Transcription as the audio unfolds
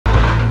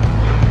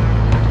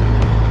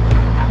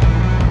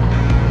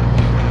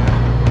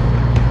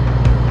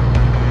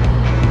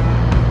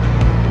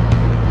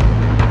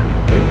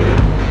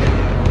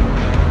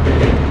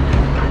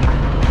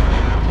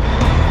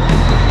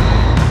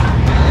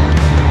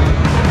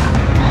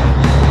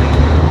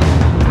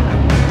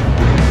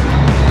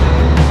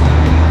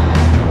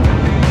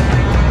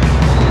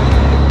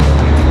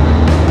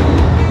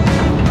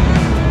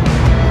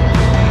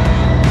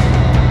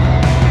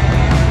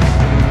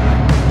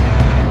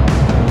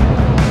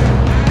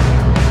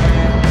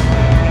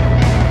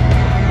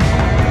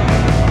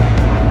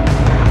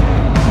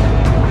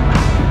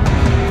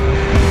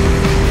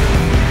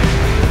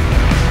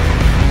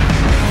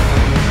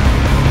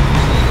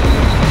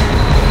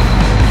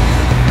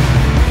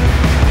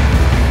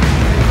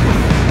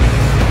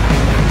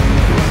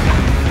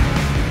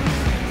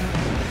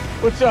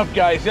What's up,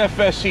 guys?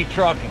 FSC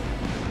Trucking.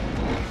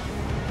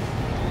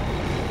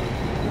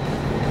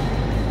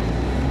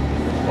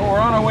 Well, we're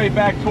on our way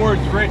back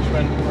towards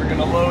Richmond. We're going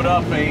to load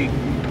up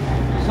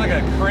it's like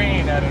a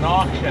crane at an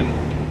auction.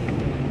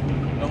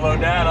 We'll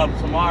load that up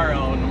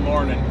tomorrow in the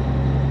morning.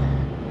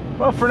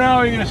 But for now,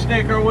 we're going to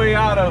snake our way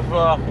out of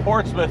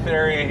Portsmouth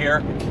area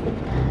here.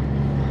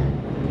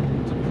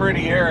 It's a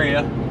pretty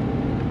area.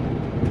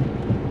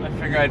 I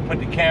figure I'd put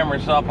the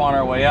cameras up on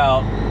our way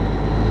out.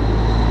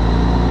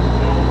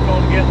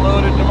 Going to get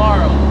loaded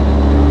tomorrow.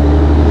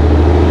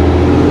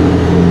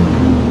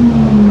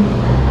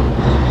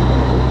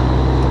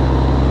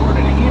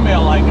 According to the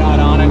email I got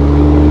on it,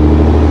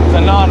 it's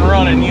a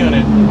non-running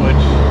unit,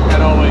 which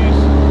that always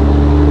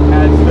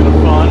adds to the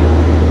fun.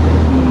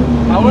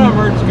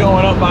 However, it's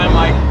going up by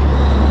my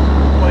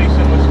place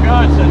in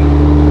Wisconsin,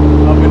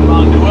 up in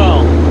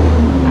Monduel,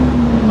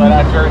 so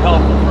that's very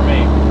helpful for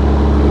me.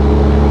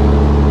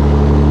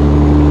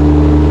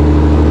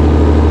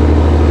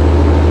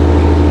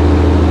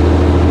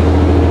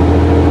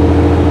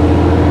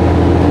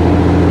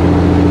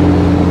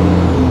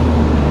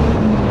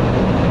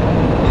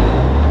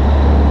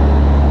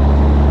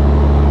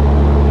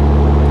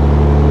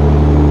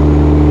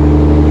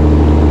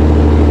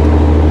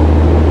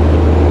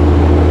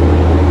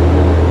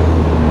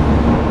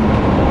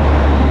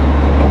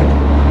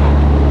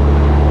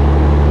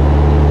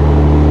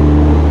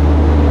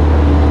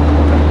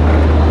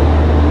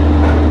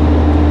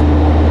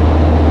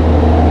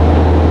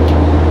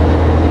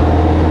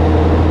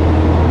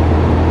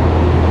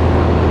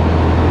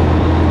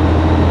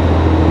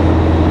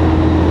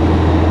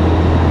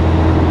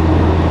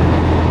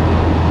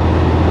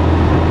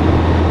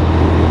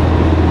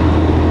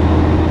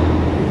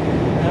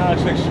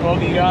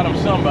 Smokey got him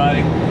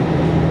somebody.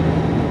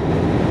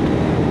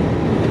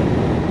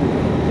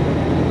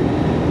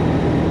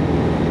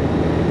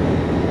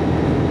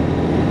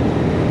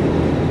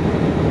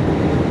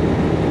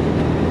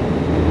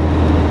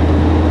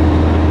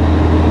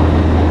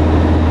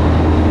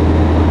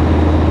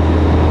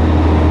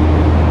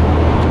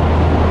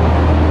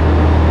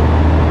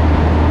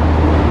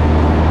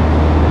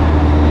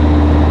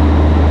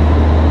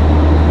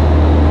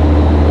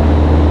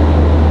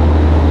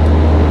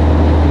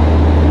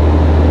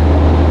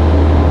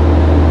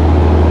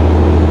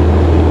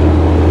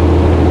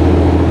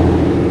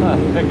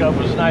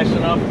 Was nice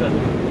enough to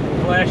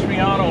flash me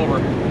on over.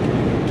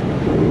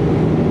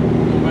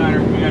 No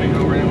matter, we gotta go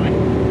over anyway.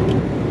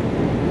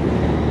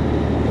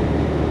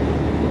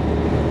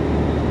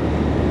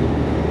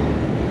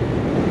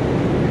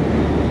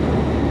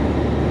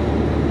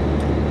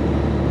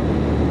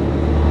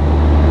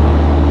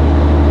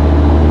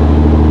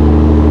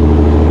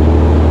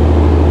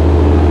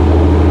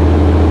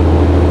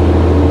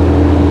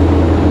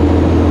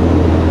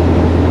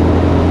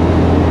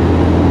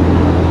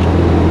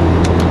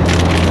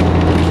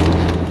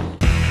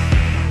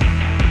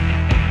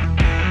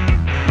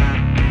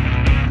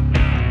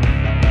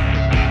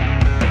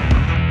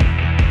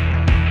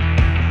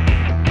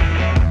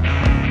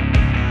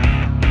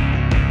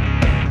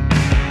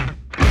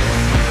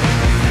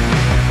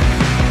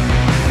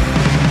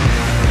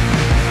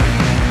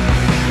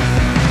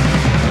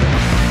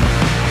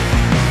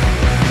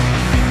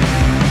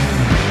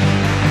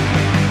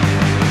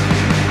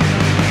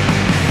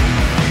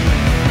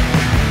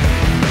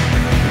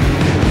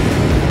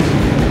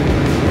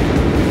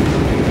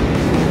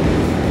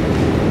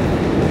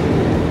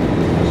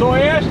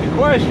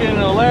 In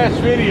the last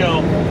video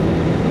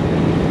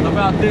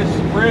about this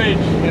bridge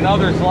and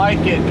others like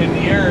it in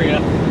the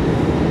area.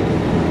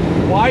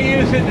 Why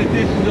is it that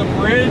this is a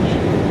bridge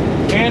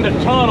and a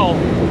tunnel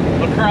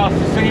across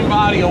the same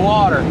body of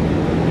water?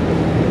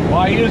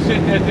 Why is it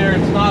that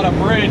it's not a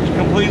bridge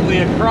completely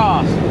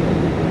across?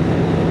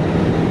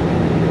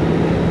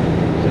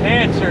 There's an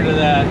answer to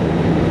that.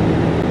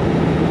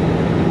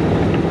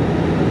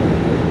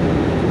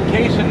 In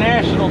case of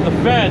national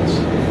defense,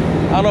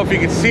 I don't know if you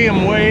can see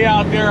them way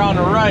out there on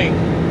the right.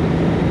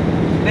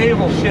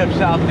 Naval ships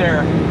out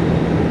there.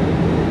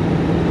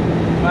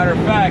 Matter of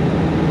fact,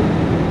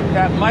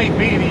 that might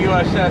be the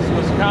USS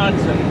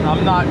Wisconsin.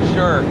 I'm not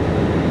sure.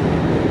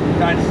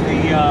 That's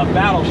the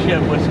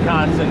battleship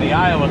Wisconsin, the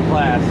Iowa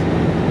class,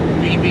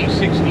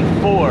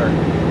 BB-64.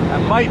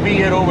 That might be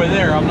it over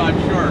there. I'm not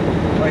sure.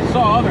 But I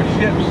saw other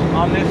ships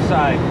on this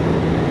side.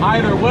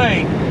 Either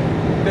way,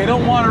 they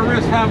don't want to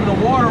risk having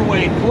a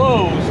waterway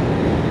closed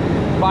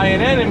by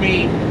an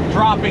enemy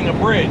dropping a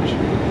bridge.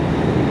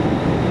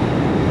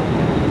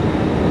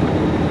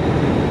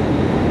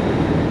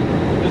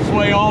 This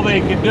way all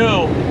they could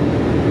do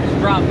is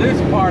drop this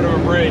part of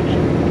a bridge,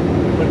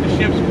 but the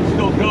ships can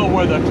still go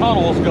where the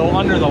tunnels go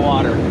under the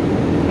water.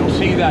 You'll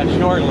see that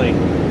shortly.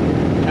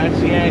 That's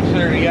the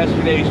answer to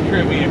yesterday's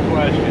trivia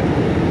question.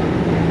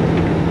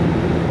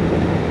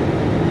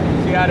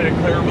 See out of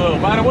the clear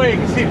blue. By the way, you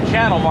can see the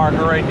channel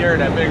marker right there,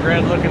 that big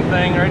red looking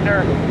thing right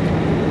there.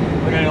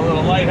 We got a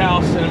little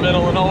lighthouse in the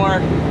middle of nowhere.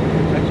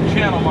 That's a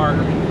channel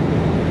marker.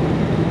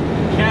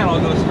 The channel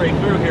goes straight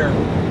through here.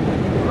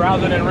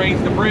 Rather than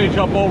raise the bridge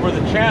up over the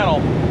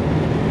channel,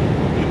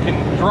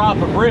 drop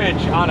a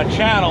bridge on a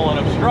channel and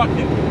obstruct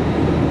it?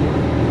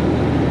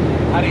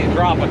 How do you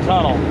drop a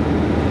tunnel?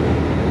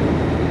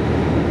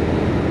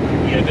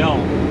 You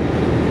don't.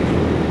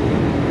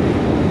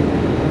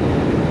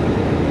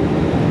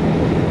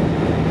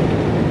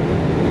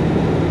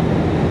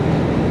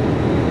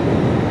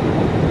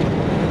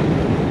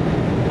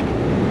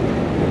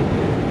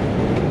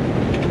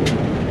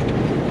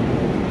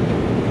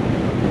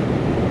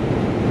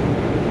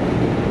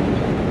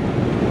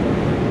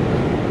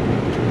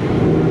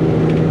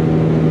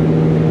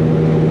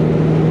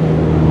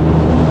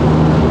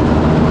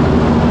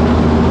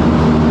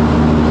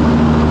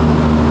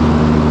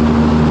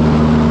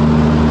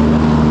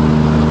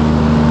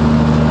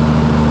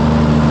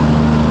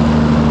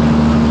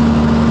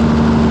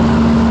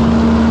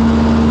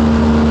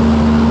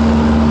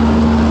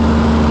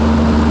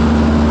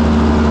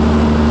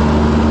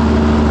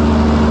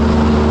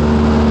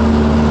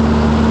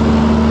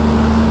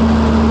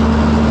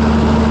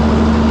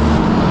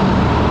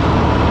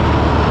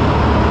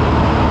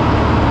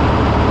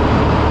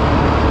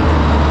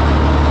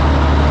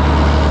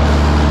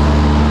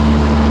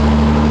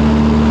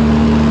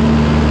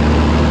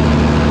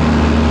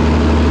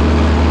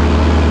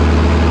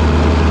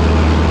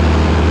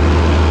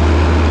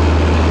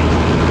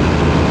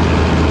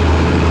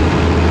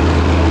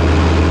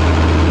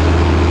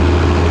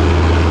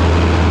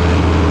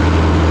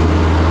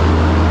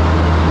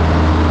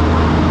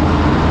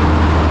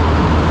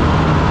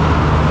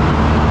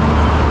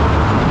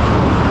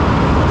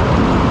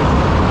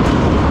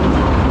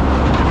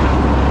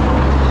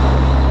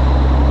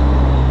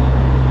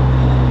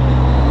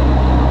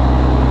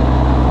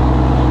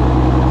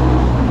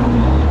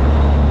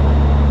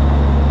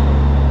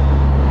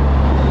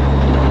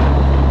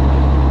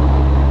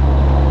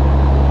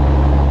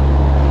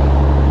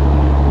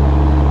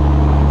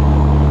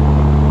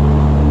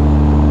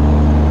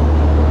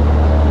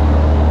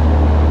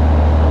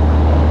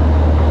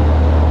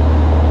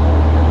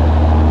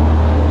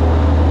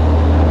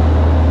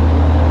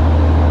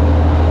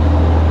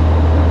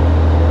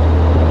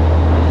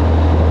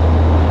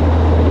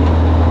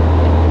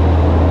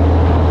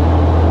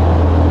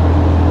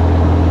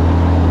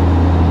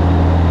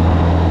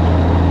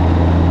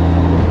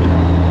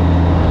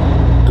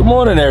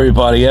 Morning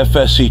everybody,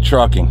 FSC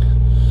Trucking.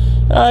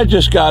 I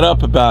just got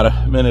up about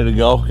a minute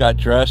ago, got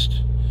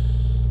dressed,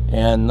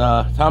 and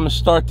time to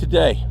start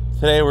today.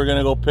 Today we're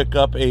gonna go pick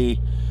up a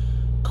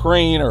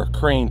crane or a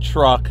crane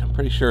truck. I'm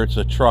pretty sure it's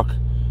a truck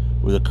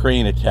with a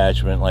crane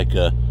attachment, like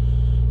a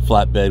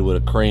flatbed with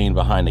a crane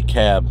behind the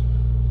cab.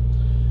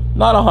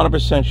 Not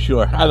 100%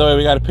 sure. Either way,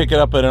 we got to pick it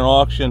up at an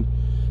auction.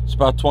 It's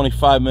about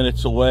 25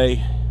 minutes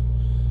away,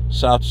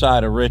 south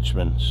side of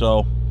Richmond.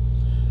 So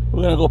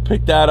we're gonna go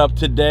pick that up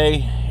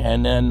today,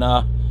 and then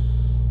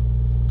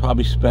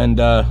probably spend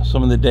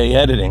some of the day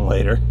editing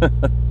later.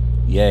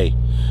 Yay.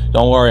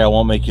 Don't worry, I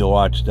won't make you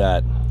watch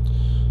that.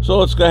 So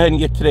let's go ahead and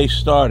get today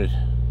started.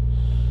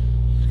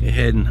 Let's go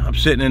ahead, and I'm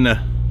sitting in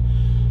a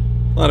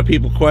lot of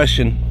people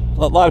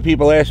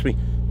ask me,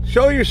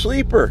 show your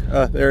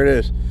sleeper. There it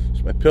is.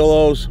 It's my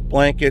pillows,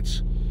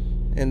 blankets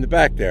in the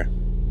back there.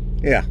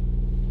 Yeah,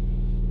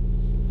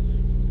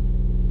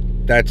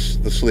 that's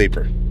the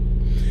sleeper.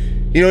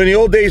 You know, in the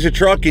old days of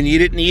trucking, you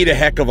didn't need a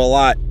heck of a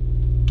lot.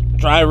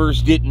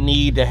 Drivers didn't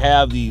need to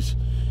have these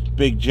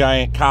big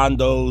giant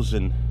condos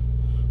and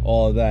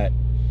all of that.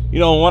 You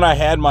know, when I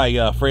had my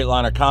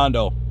Freightliner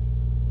condo,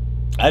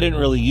 I didn't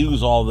really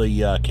use all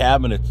the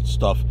cabinets and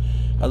stuff.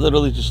 I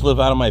literally just live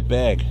out of my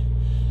bag.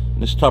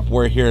 And this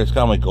Tupperware here, it's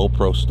got my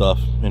GoPro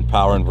stuff and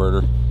power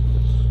inverter,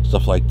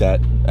 stuff like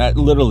that.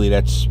 Literally,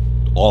 that's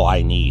all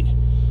I need.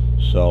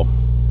 So,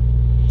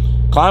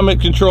 climate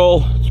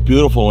control, it's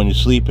beautiful when you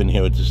sleep in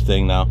here with this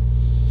thing now.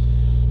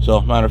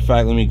 So, matter of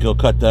fact, let me go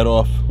cut that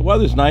off. The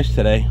weather's nice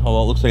today,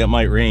 although it looks like it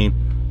might rain.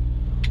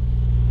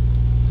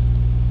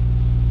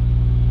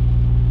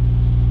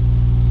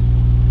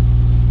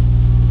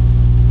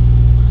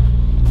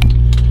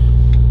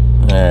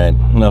 Alright,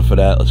 enough of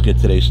that. Let's get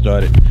today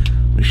started.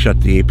 Let me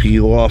shut the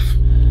APU off.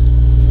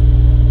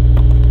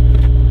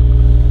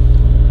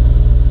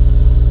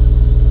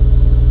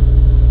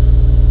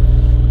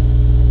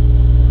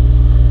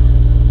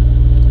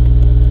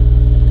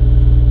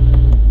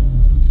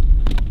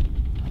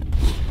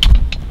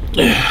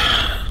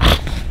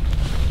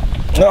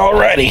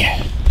 Alrighty,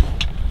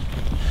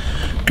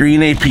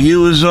 green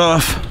APU is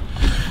off.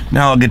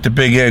 Now I'll get the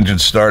big engine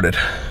started.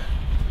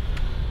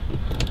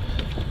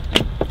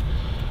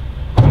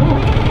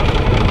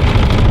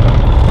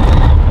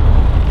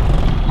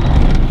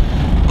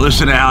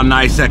 Listen to how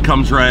nice that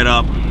comes right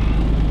up.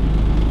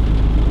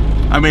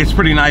 I mean, it's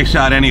pretty nice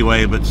out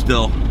anyway, but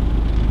still.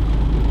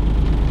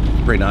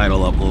 Bring the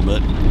idle up a little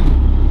bit.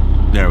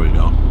 There we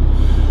go.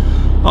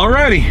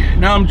 Alrighty,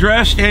 now I'm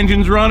dressed,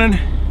 engine's running,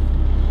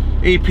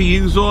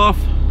 APU's off.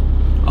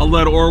 I'll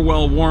let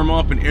Orwell warm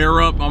up and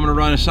air up. I'm gonna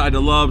run inside the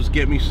Love's,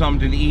 get me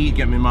something to eat,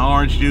 get me my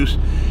orange juice,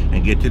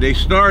 and get today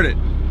started.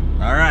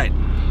 All right.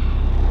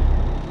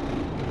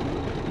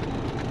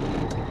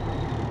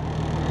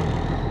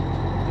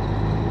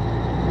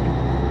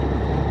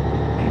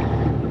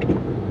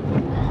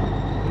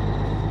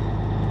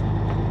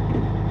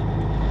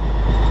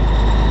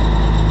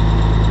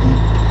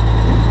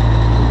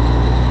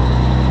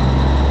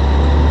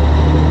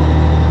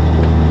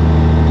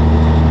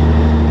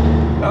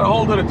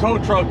 tow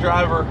truck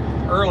driver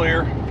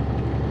earlier.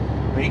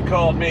 He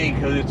called me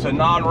because it's a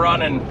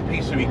non-running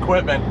piece of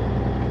equipment.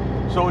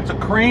 So it's a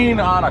crane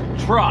on a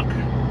truck.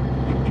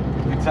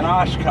 It's an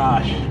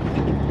Oshkosh.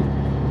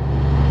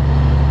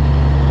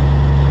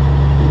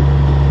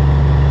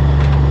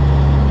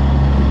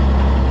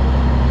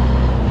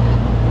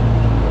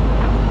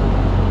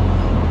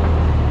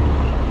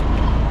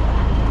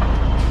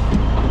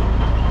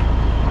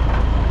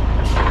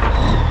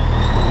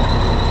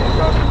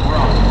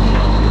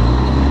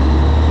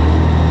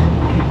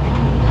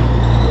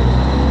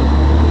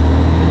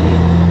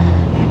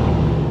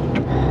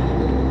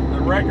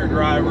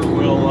 Driver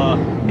will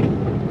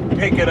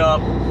pick it up,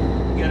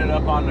 get it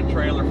up on the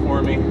trailer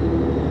for me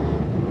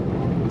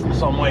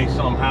some way,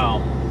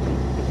 somehow.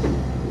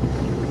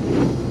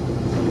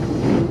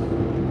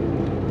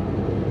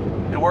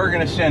 And we're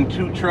going to send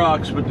 2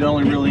 trucks, but they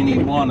only really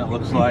need 1, it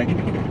looks like.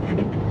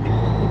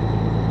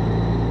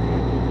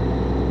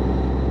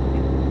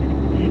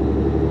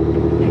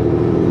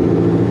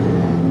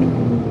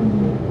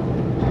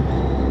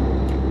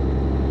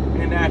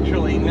 And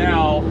actually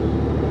now,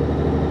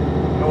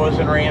 it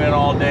wasn't raining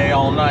all day,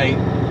 all night.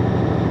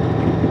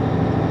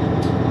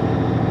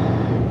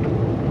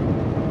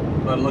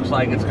 But it looks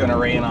like it's going to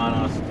rain on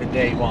us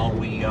today while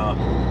we get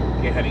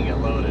ahead and get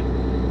loaded.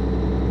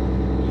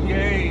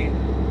 Yay!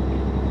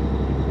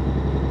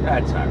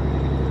 That's all right.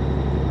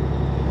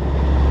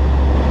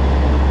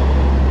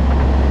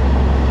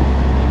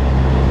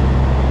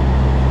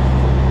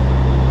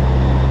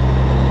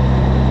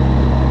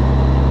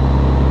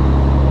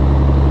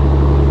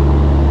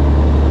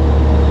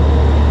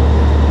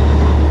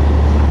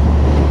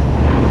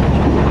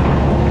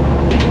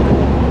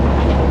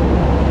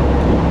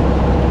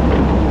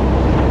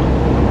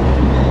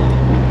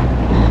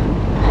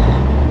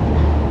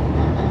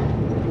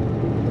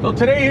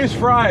 Today is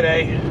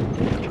Friday,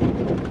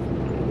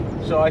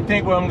 so I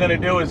think what I'm going to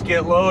do is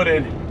get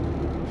loaded.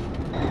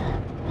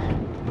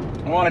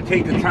 I want to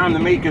take the time to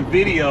make a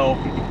video,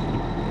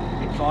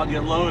 so I'll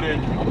get loaded.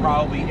 I'll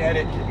probably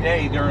edit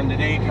today during the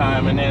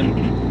daytime, and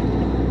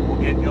then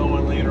we'll get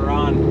going later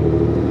on.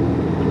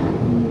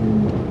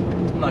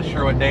 I'm not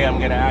sure what day I'm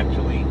going to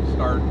actually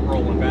start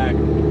rolling back.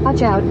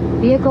 Watch out,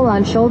 vehicle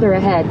on shoulder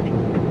ahead.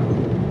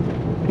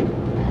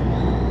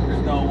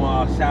 There's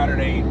no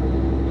Saturday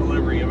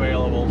delivery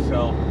available,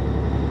 so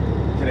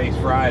today's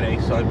Friday,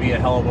 so it'd be a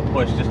hell of a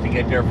push just to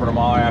get there for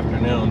tomorrow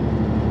afternoon.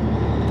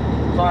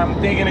 So I'm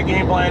thinking the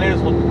game plan is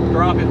we'll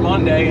drop it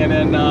Monday, and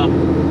then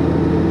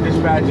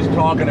dispatch is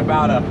talking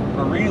about a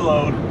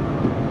reload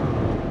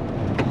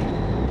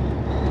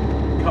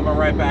coming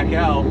right back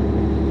out.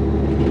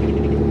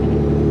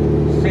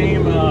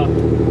 Same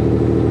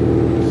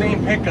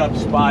pickup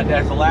spot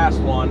as the last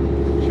one,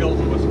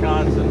 Chilton,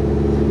 Wisconsin.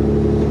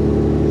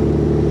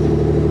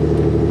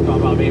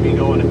 About maybe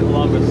going to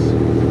Columbus,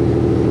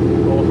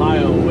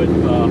 Ohio with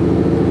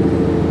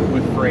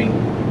freight.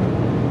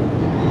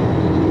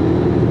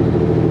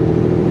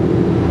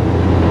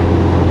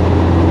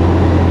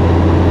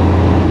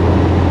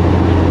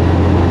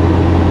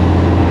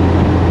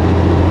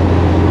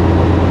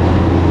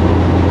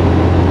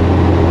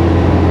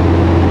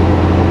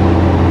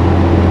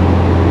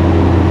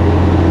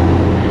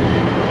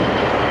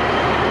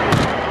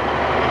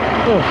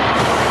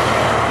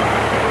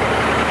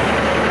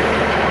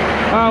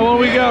 What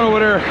we got over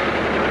there?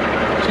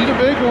 See the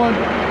big one.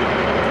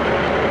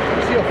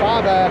 You see a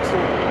 5-axle.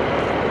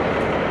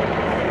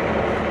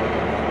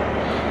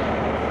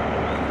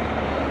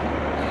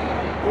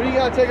 Where do you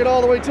gotta take it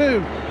all the way to?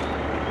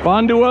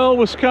 Bonduelle,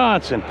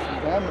 Wisconsin.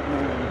 Damn it,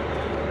 man.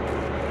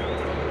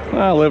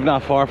 I live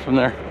not far from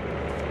there.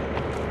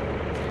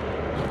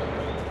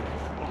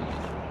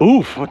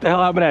 Oof, what the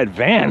hell happened to that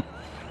van?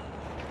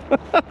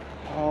 I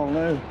don't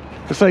know.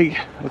 Looks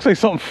like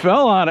something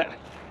fell on it.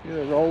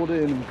 Yeah, rolled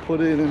it and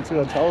put it into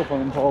a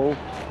telephone pole.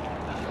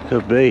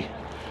 Could be.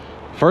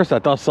 First I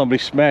thought somebody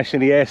smashed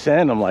in the ass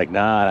end. I'm like,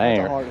 nah, that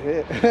ain't.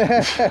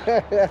 That's a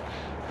hard hit.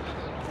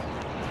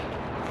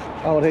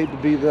 I would hate to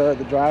be the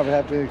driver,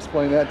 have to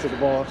explain that to the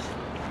boss.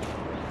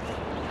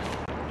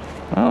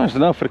 Well, there's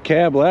enough for the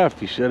cab left.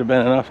 He should have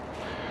been enough.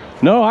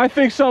 No, I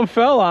think something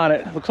fell on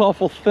it. Looks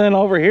awful thin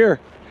over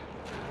here.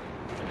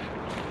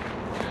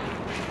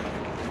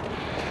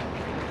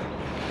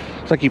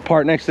 Looks like he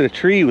parked next to the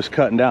tree he was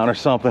cutting down or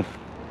something.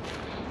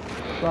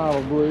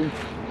 Probably.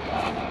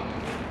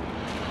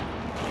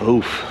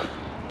 Oof.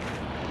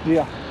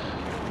 Yeah.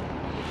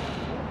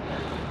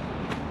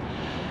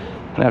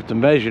 I'm gonna have to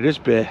measure this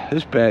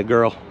bad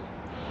girl.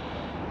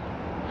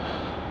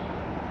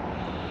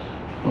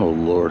 Oh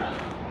Lord.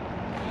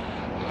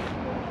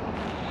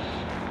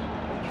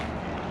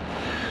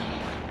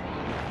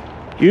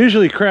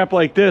 Usually crap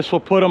like this,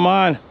 we'll put them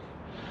on.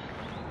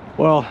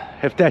 Well,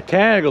 if that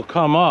tag will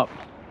come up.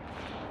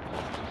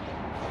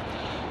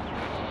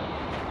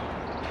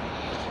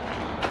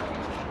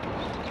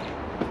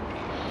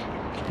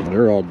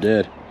 They're all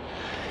dead.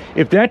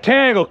 If that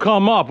tag will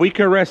come up, we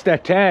can rest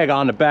that tag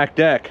on the back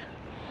deck.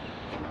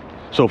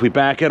 So if we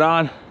back it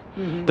on,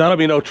 that'll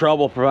be no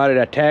trouble provided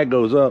that tag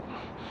goes up.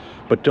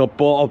 but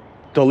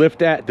the lift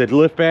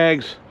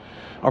bags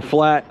are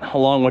flat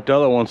along with the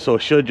other ones, so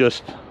it should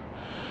just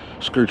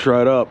scooch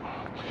right up.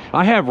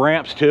 I have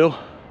ramps too,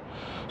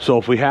 so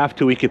if we have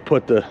to, we could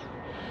put the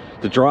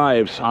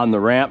drives on the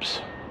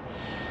ramps,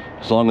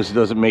 as long as it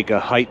doesn't make a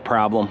height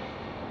problem.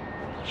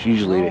 It's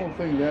usually, I don't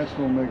think that's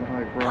gonna make a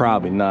height problem.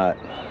 Probably not.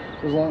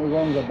 As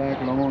long as I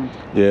back it on.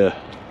 Yeah.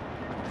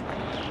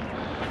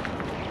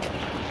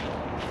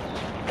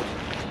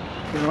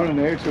 Running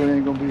there, so it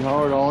ain't gonna be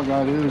hard. All I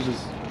gotta do is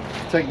just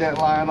take that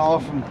line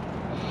off and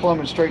plumb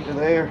it straight to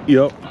there.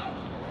 Yep.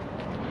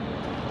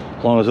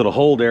 As long as it'll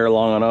hold air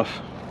long enough.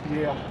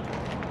 Yeah.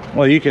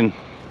 Well, you can.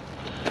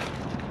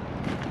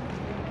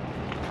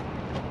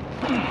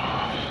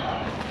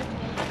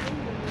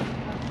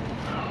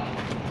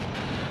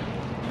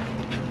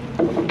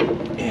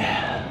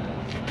 Yeah.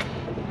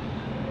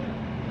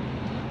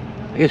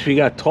 I guess if you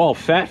got tall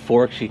fat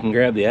forks, you can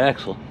grab the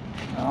axle.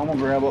 I'm gonna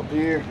grab up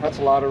here. That's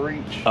a lot of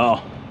reach.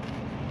 Oh.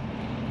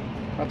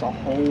 That's a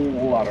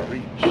whole lot of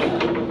reach. Now,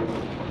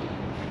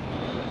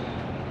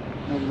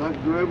 I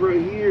can grab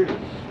right here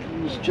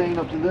and just chain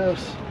up to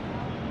this.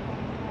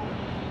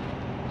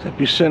 Except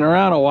you're sitting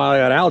around a while, I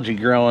got algae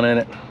growing in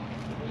it.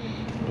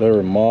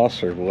 Whatever,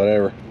 moss or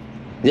whatever.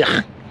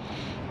 Yeah.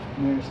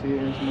 Nasty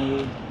ass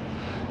mud.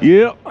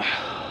 Yep.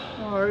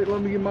 All right,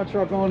 let me get my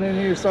truck on in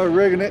here and start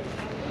rigging it.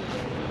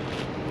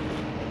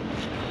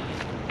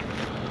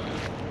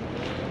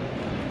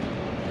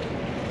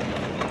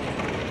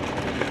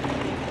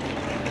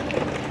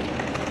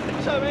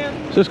 What's up,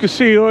 man? Just to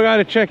see you, I got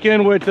to check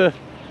in with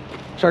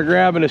start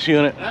grabbing this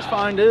unit. That's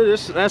fine, dude.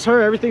 That's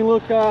her. Everything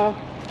look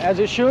as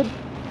it should.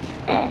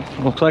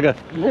 Looks like an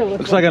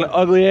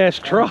ugly ass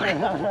truck.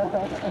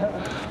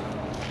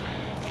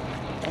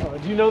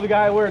 Do you know the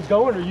guy where it's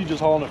going, or are you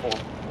just hauling it for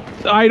him?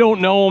 I don't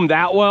know them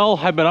that well.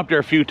 I've been up there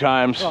a few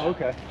times. Oh,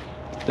 okay.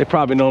 They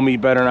probably know me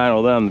better than I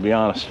know them, to be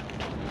honest.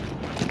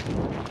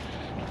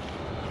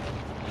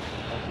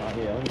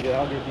 Yeah,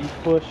 I'll get these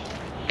pushed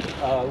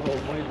a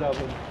little ways out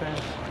of the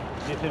fence.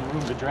 Get him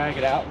room to drag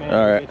it out, man.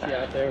 All right. Get you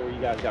out there where you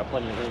guys got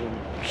plenty of room.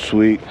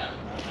 Sweet.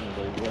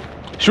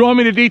 So you want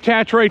me to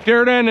detach right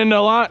there then in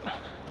the lot?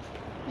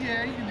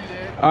 Yeah, you can do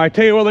that. All right,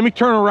 tell you what, let me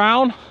turn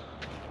around.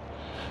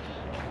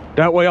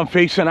 That way I'm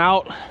facing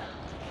out.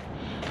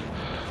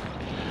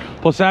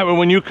 Plus that way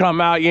when you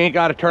come out, you ain't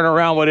got to turn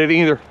around with it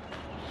either.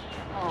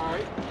 All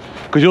right.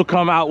 Because you'll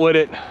come out with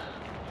it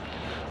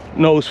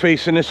nose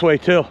facing this way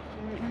too.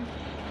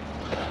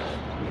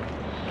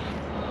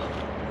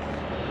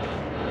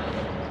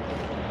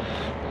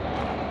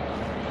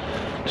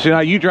 So now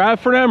you drive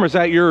for them, or is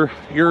that your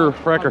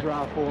record?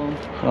 I'll drive for them.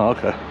 Oh,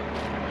 okay.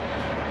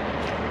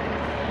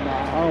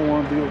 Nah, I don't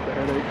want to deal with the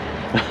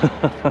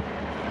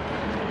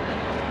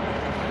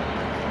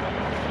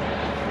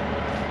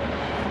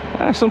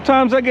headache.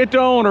 Sometimes I get the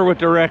owner with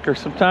the wrecker,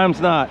 sometimes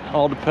not.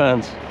 All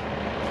depends.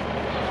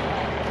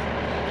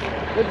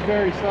 It's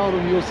very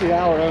seldom you'll see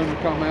our owner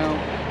come out.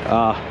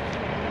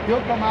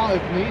 He'll come out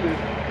if needed,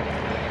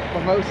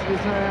 but most of the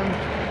time,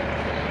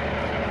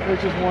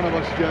 it's just one of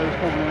us Joes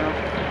coming out.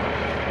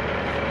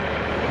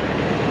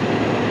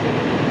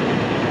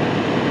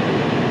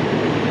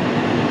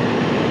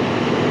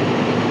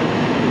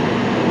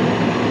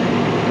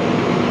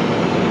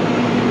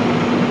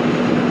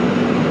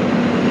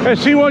 And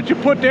see, once you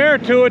put the air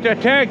to it,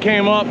 that tag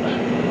came up. Yeah,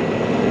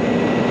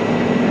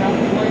 I'm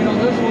just waiting on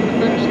this one to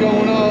finish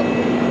going up,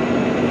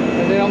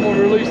 and then I'm going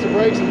to release the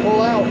brakes and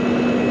pull out.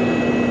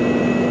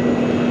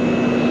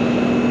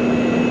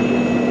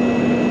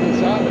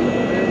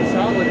 It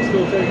sounds like it's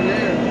still taking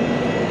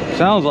air.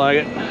 Sounds like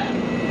it.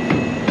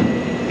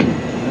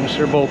 Yes,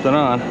 they're bolting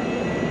on.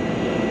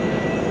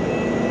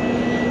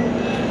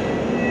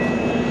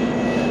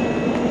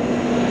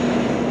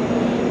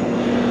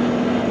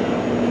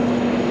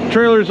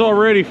 Trailer's all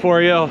ready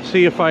for you. I'll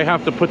see if I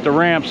have to put the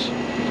ramps.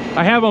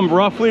 I have them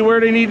roughly where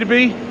they need to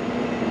be.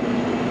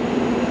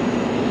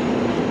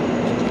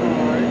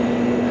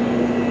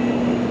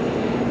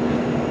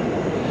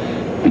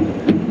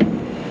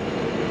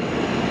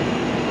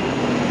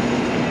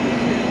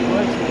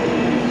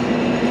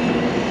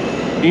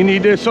 You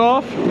need this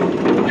off? Just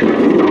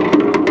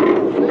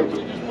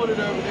put it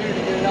over there to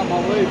get it out my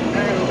way from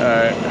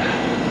there. Alright.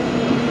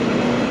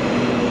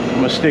 I'm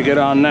gonna stick it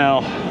on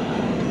now.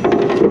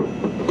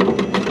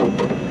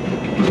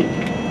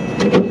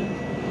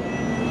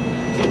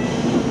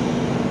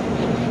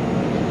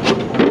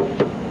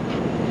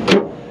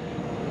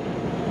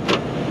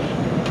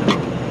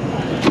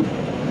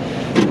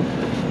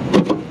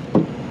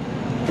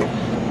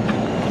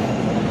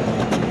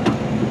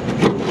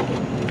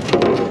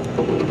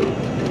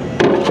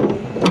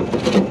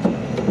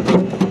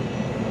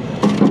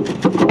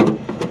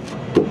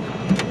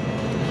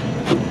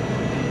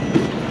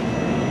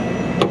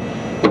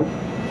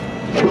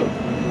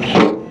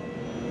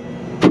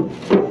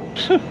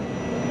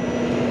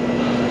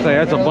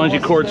 That's a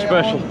bungee cord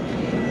special.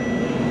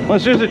 Well,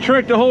 it's just a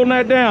trick to holding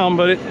that down,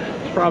 but it's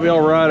probably all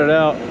rotted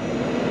out.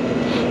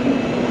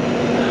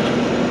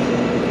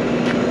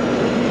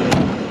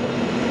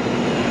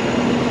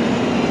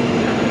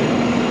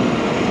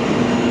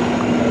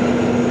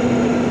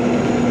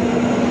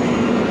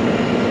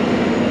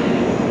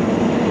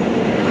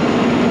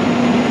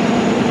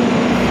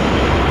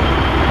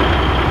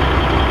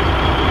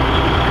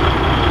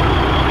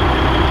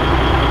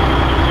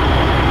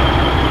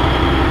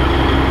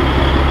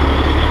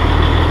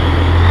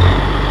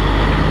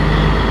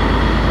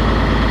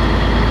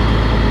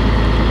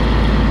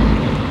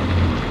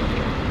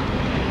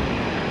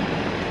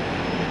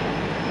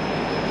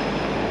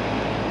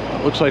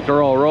 Looks like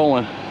they're all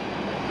rolling.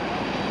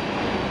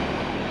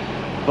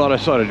 Thought I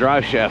saw the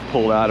drive shaft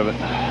pulled out of it.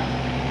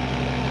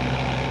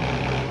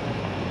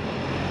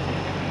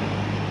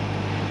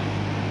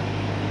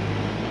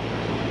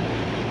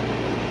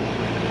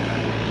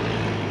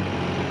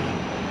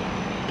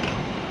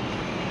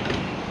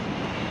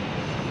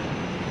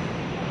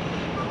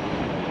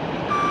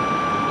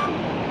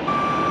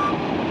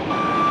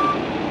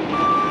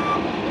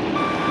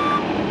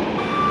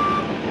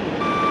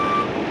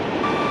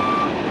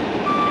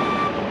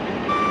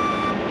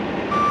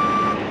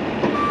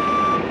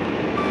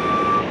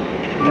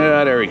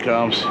 Yeah, there he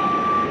comes.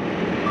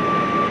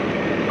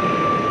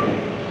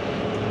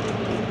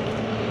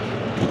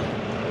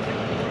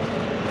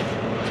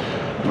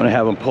 I'm gonna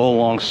have him pull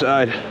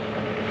alongside.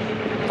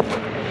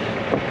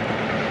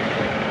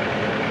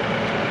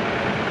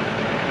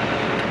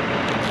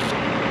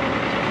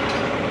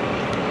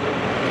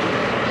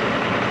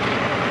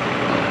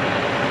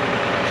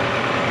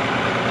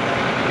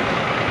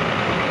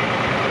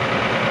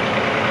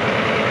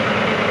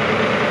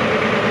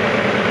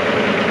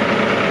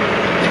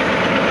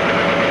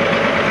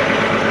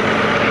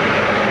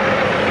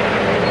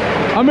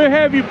 I'm gonna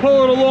have you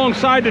pull it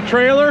alongside the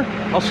trailer.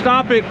 I'll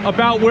stop it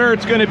about where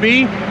it's gonna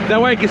be.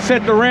 That way I can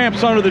set the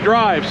ramps under the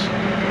drives.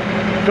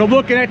 So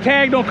look, that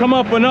tag don't come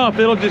up enough,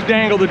 it'll just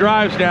dangle the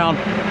drives down.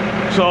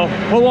 So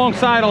pull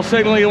alongside, I'll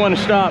signal you when to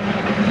stop.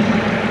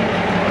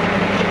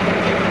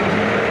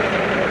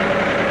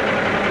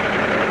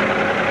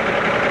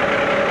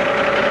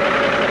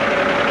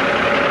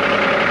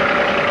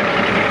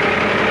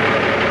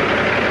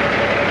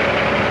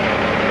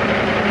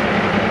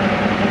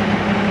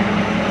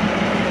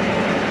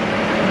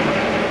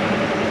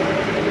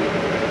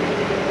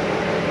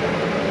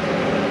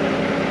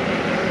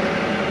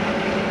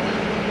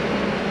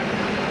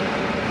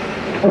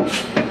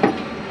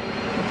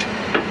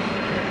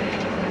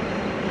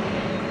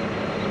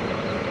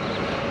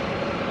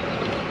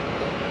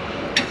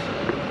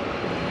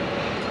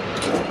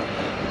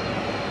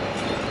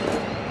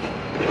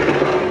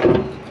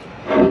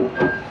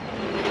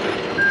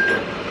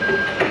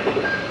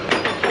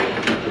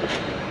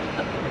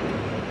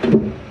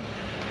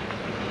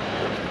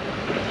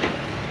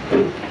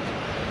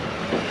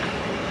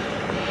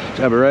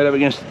 Have it right up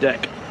against the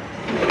deck.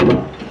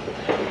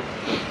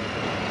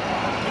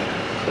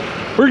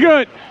 We're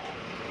good.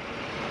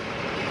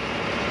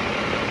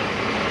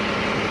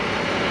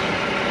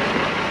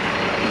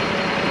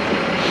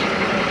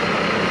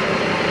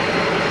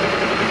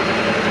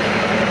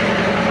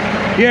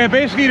 Yeah,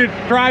 basically the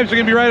drives are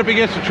gonna be right up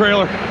against the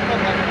trailer.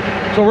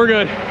 Okay. So we're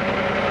good.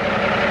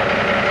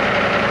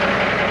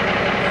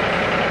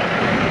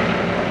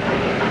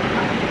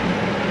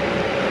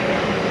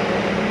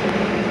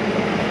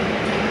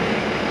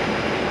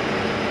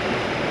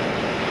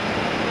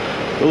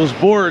 Those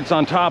boards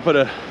on top of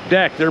the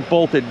deck, they're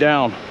bolted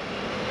down.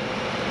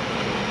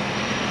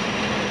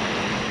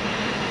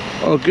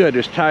 Oh good,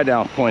 there's tie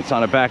down points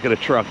on the back of the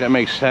truck. That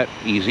makes that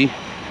easy.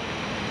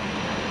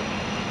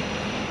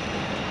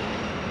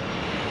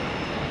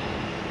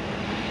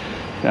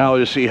 Now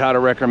we'll just see how the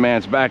wrecker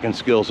man's backing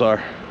skills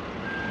are.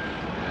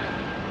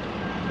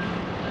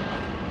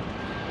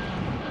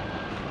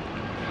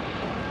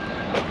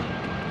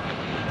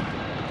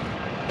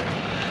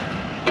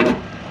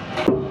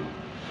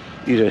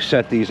 Usually I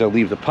set these, I'll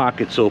leave the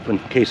pockets open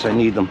in case I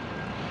need them.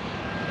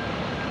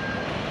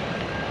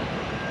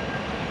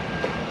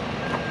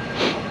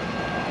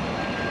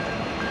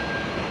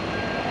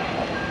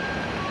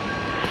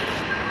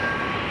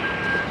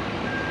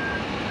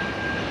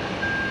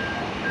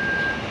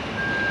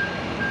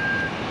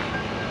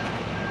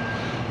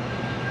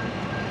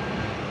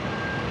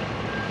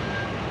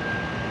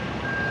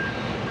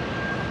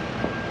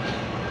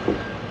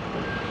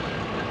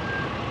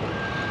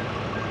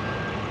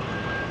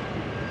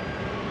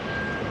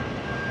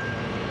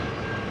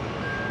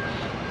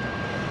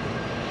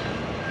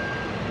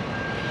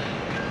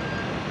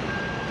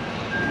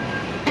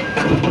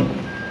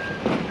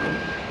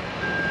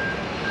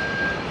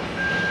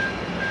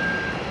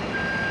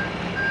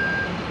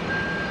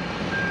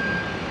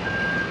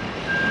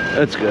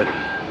 That's good.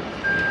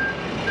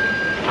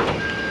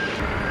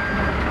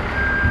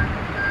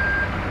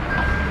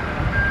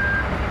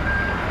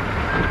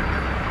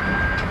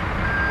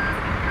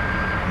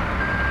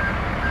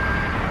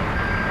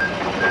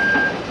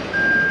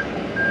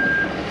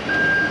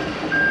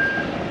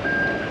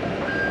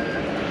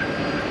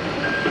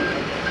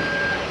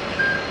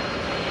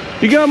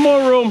 You got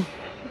more room.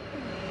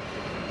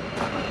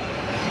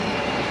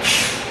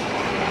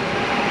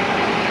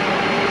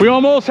 We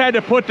almost had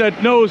to put the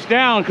nose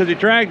down because it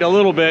dragged a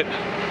little bit.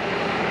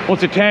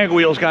 Once the tag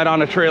wheels got on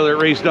the trailer, it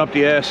raised up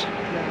the ass.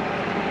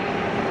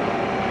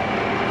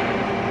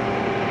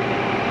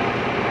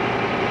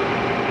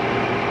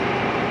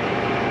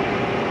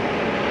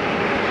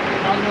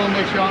 I was gonna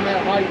make sure on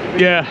that height to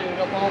be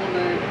up all the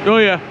way. Oh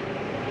yeah.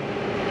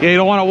 Yeah, you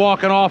don't want to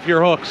walk it off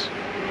your hooks.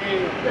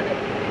 Yeah.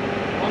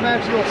 I'm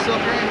actually gonna suck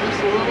in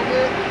just a little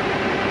bit.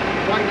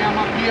 Right now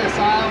my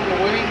PSI on the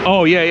weight.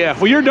 Oh yeah, yeah.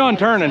 Well, you're done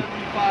turning.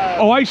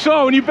 Oh, I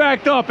saw when you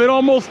backed up, it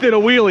almost did a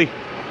wheelie.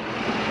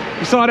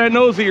 You saw that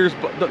nose of yours.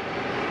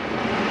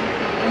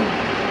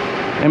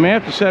 They may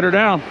have to set her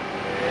down.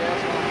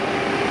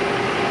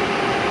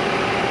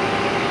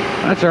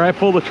 That's all right,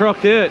 pull the truck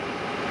to it.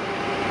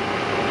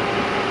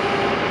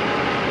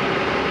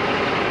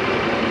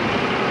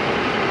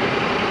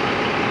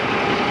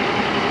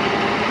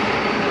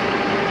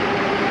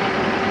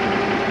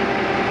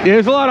 Yeah,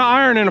 there's a lot of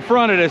iron in the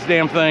front of this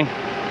damn thing.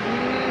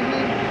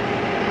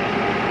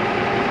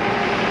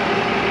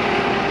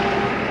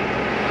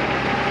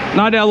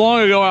 Not that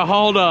long ago, I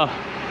hauled a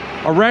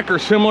wrecker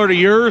similar to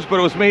yours, but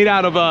it was made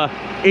out of a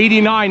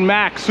 89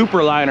 Max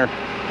Superliner.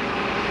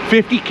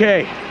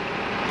 50K.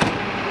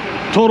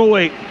 Total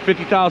weight,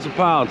 50,000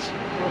 pounds.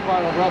 We're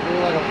probably roughly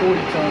like a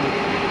 40 ton.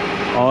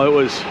 Oh, it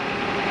was...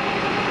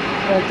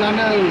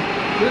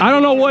 I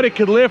don't know what it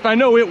could lift. I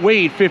know it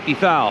weighed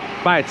 50,000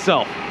 by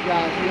itself.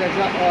 Yeah,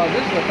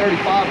 this is a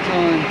 35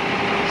 ton,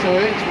 so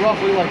it's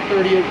roughly like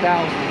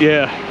 38,000.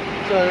 Yeah.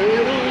 So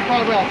it was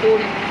probably about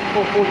 40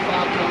 or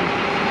 45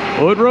 tons.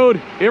 Well, it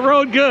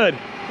rode good.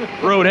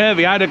 Rode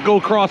heavy. I had to go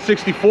across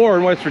 64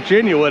 in West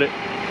Virginia with it.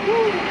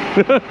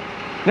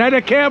 Had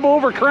that cab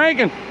over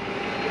cranking.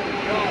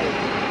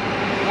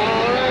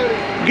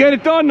 Alright. Get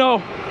it done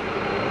though.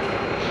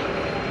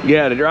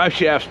 Yeah, the drive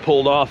shaft's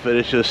pulled off it.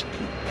 It's just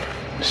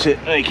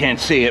sitting. They can't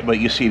see it, but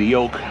you see the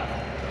yoke.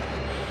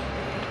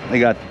 They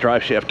got the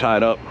drive shaft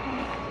tied up.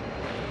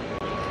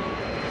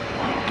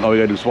 All we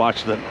gotta do is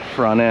watch the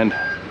front end.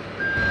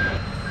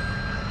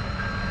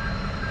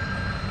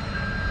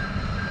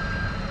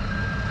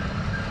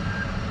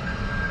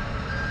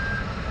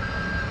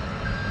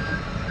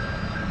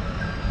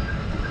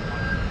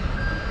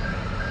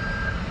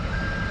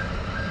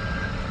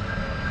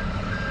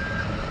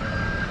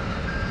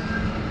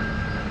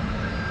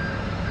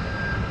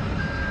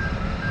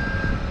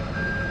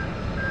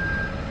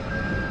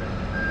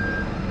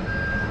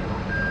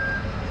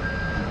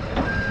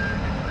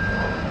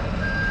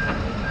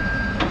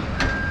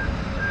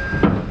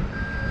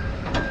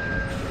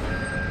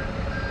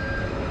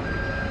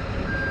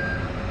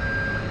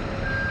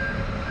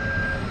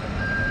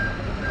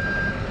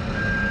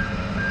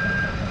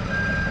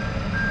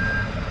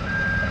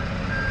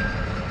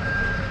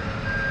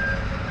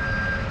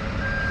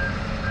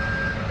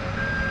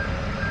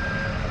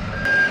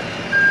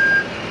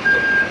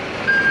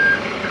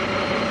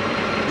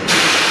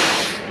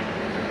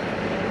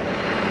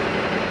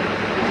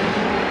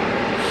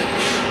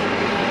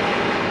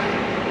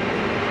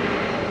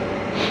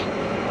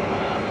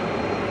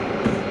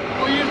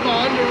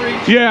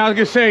 Yeah, I was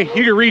gonna say,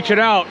 you can reach it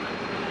out.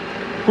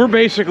 We're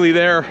basically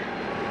there.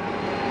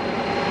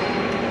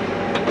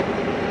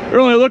 We're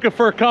only looking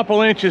for a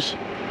couple inches.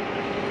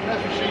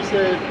 That's what she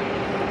said.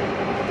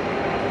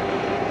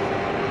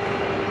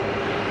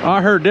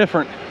 I heard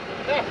different.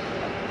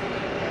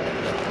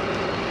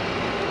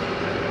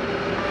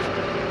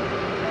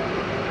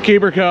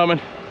 Keep her coming.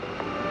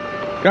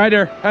 Right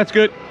there, that's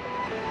good.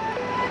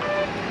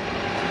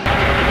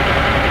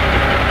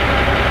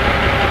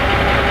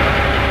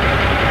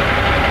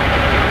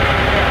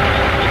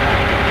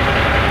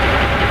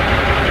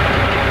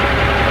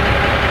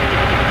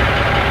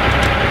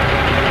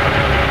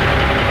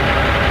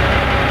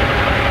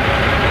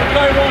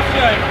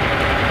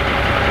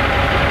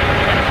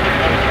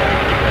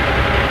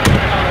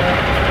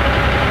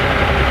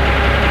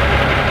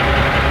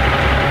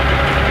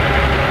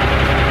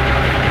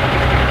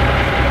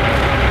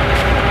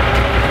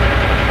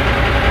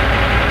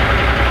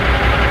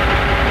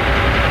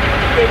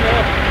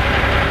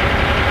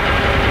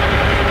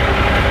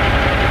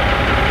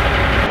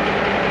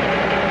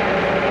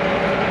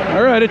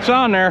 All right, it's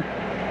on there.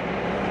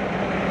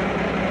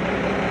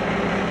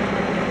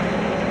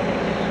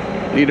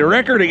 Need a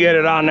wrecker to get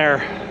it on there.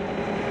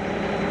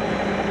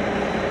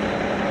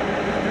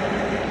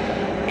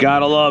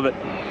 Gotta love it.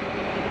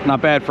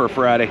 Not bad for a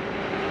Friday.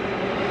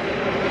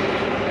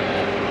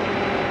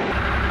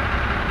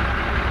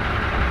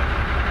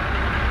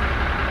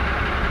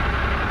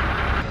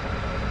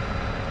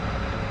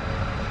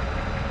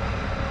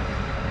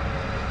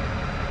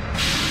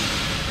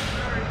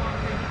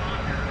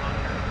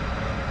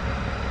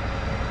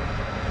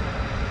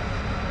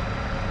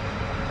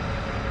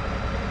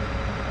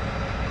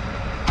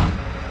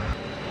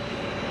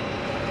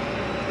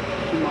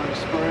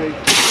 Spray.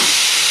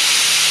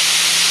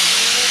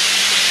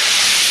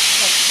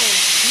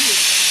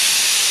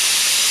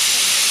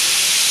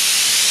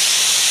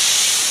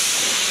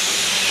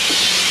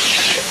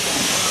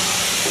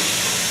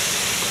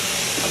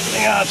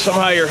 Yeah,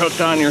 somehow you're hooked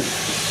on your...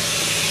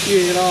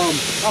 Yeah, and I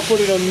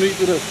put it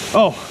underneath of the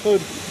hood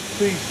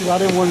piece because I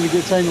didn't want it to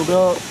get tangled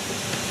up.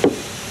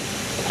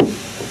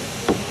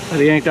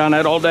 He yanked on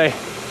that all day.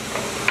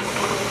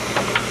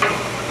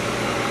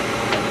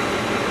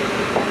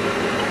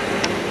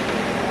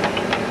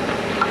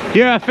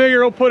 Yeah, I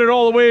figure I'll put it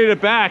all the way to the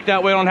back.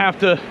 That way I don't have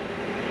to...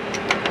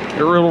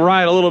 It'll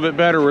ride a little bit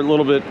better with a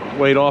little bit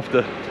weight off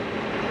the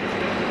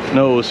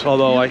nose.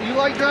 Although you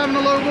like driving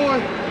a low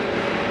boy?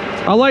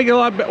 I like it a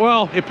lot.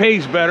 Well, it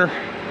pays better.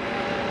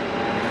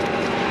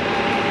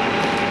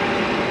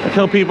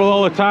 tell people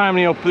all the time,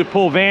 you know, they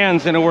pull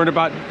vans and they're worried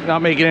about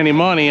not making any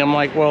money. I'm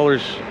like, well,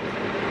 there's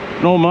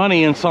no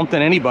money in something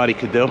anybody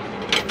could do.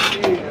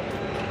 Yeah.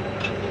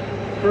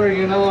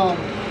 Friggin'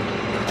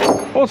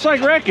 Well, it's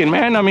like wrecking,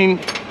 man. I mean,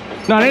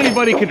 not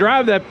anybody could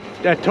drive that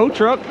tow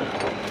truck.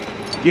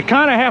 You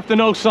kind of have to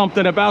know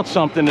something about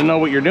something to know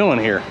what you're doing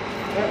here.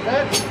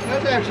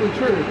 That's actually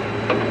true.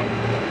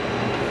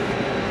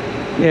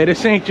 Yeah,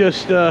 this ain't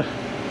just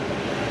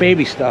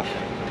baby stuff.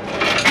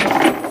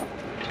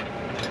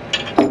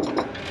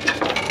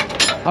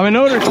 I mean, I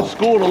know there's a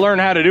school to learn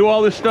how to do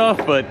all this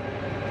stuff, but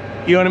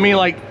you know what I mean?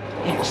 Like,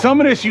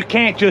 some of this you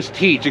can't just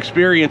teach.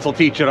 Experience will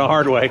teach you the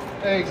hard way.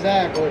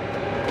 Exactly.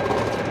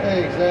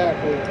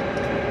 Exactly.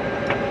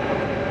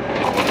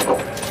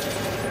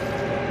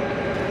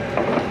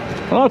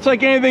 Well, it's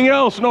like anything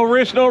else. No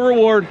risk, no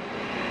reward.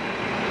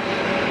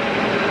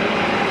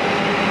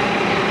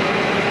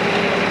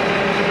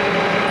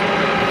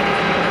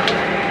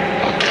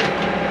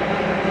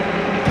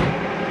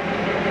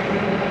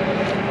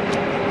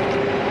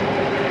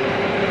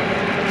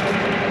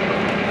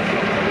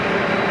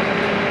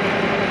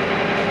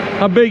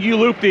 How big you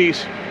loop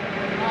these?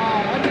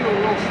 I do it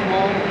real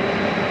small.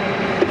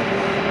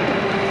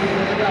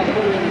 I gotta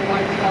put it in the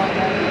pipe spot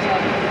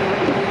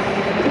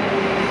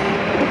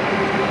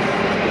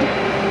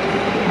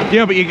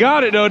Yeah, but you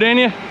got it though, didn't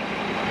you?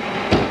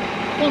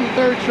 On the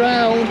third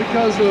try, only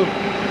because of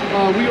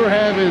we were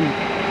having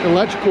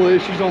electrical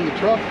issues on the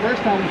truck.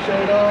 First time we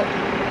showed up,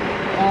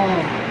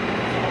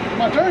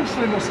 my turn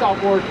signal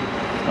stopped working.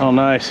 Oh,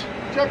 nice.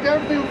 Checked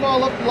everything with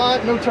all up the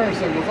light, no turn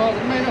signals. I was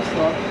like, man, that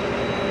sucks.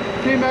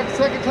 Came back the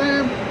second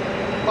time,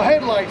 my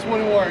headlights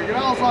wouldn't work, and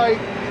I was like,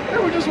 they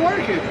were just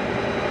working.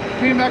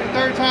 Came back the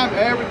third time,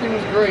 everything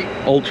was great.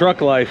 Old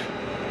truck life.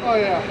 Oh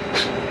yeah.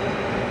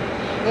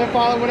 Then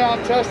finally went out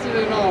and tested,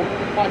 and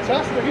my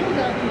tester, he was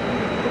actually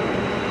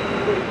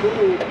pretty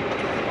cool.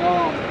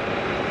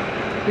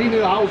 He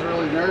knew I was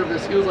really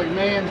nervous. He was like,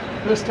 man,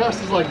 this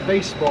test is like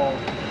baseball.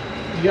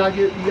 You gotta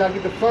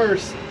get the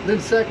first, then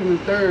second and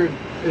third,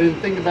 and then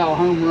think about a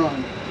home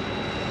run.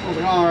 I was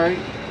like, all right.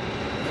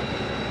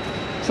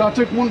 So I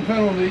took one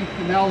penalty,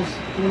 and that was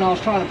when I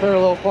was trying to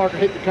parallel park or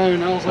hit the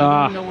cone. I was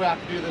like, there's no way I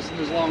could do this in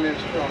this long ass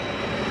truck.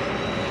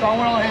 So I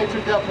went on ahead and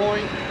took that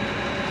point.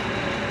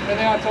 And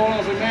then I told him, I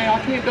was like, man, I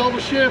can't double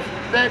shift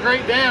that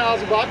great down. I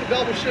was like, well, I can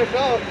double shift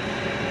up,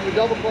 and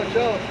double clutch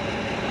up.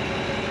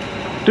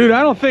 Dude,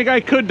 I don't think I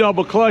could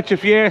double clutch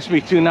if you asked me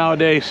to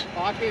nowadays.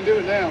 Well, I can't do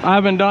it now. I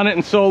haven't done it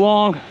in so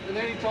long. And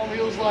then he told me,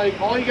 he was like,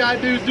 all you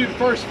gotta do is do the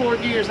first 4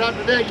 gears.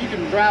 After that, you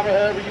can drive it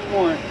however you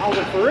want. I was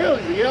like, for real?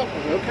 He said, yep. I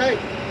was like, okay.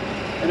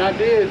 And I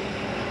did.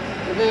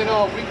 And then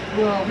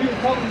we were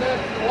coming back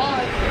to the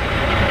line.